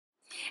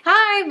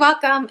Hi,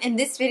 welcome. In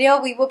this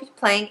video, we will be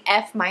playing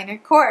F minor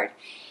chord.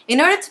 In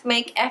order to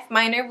make F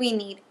minor, we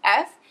need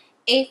F,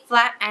 A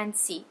flat, and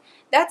C.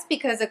 That's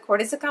because a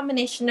chord is a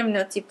combination of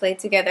notes you play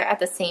together at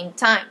the same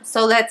time.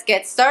 So let's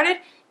get started.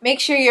 Make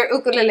sure your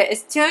ukulele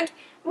is tuned,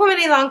 move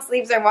any long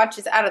sleeves or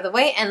watches out of the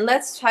way, and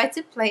let's try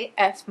to play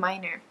F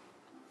minor.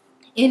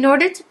 In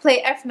order to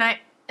play F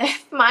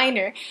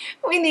minor,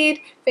 we need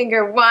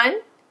finger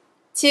 1,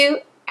 2,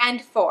 and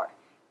 4.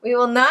 We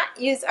will not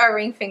use our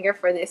ring finger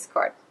for this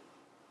chord.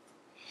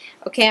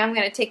 Okay, I'm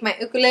going to take my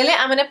ukulele.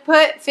 I'm going to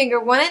put finger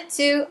 1 and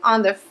 2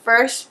 on the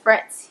first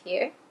frets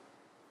here.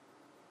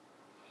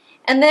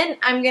 And then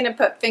I'm going to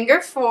put finger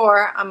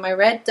 4 on my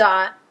red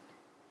dot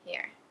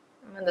here.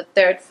 I'm on the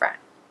 3rd fret.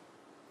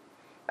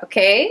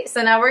 Okay,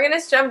 so now we're going to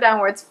strum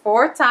downwards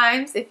 4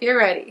 times if you're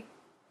ready.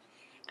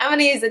 I'm going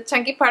to use the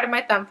chunky part of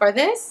my thumb for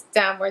this,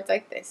 downwards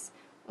like this.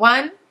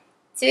 1,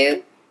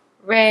 2,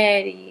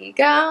 ready,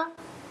 go.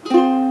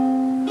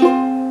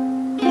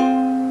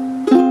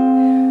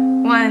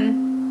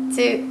 1,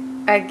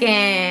 2,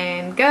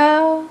 again,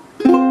 go.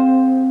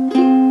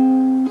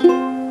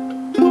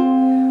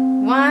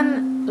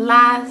 1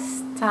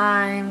 last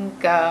time,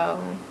 go.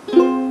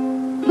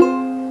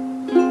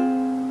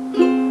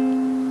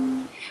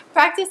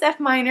 Practice F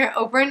minor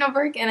over and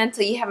over again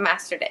until you have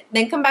mastered it.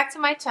 Then come back to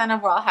my channel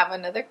where I'll have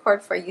another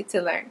chord for you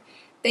to learn.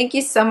 Thank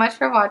you so much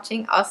for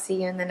watching. I'll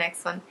see you in the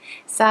next one.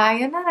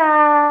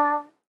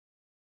 Sayonara!